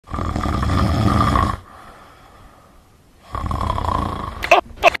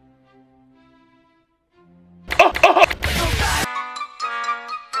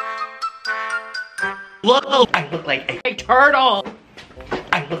Look, I look like a turtle.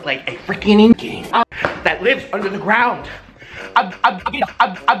 I look like a freaking king that lives under the ground. I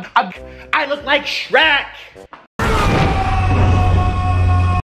look like Shrek.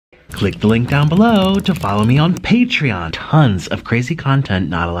 Click the link down below to follow me on Patreon. Tons of crazy content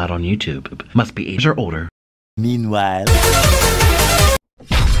not allowed on YouTube. Must be 8 or older. Meanwhile,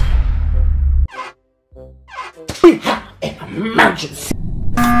 we have an emergency.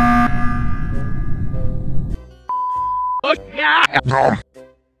 No.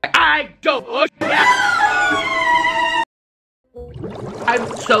 I don't. I'm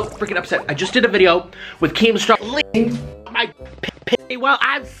so freaking upset. I just did a video with Keemstar licking my pee while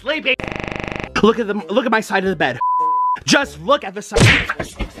I'm sleeping. Look at them. Look at my side of the bed. Just look at the side.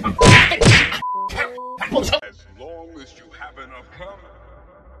 As long as you have enough cum.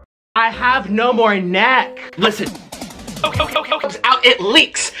 I have no more neck. Listen. Comes out. It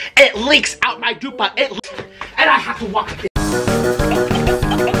leaks. It leaks out my dupa. And I have to walk.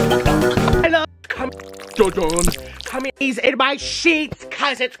 I love coming in my sheets,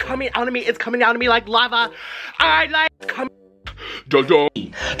 cause it's coming out of me. It's coming out of me like lava. I like coming.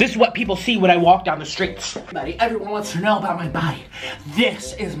 This is what people see when I walk down the streets. Everyone wants to know about my body.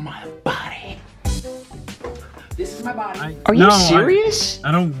 This is my body. This is my body. Are you serious?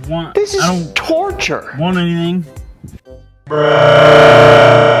 I don't want. This is torture. Want anything?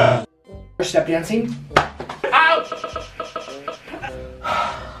 Step dancing. Ouch!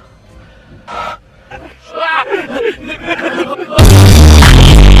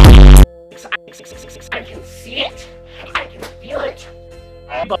 I can see it. I can feel it.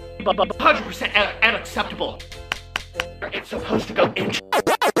 100% unacceptable. It's supposed to go into.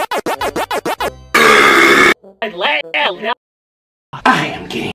 I am getting.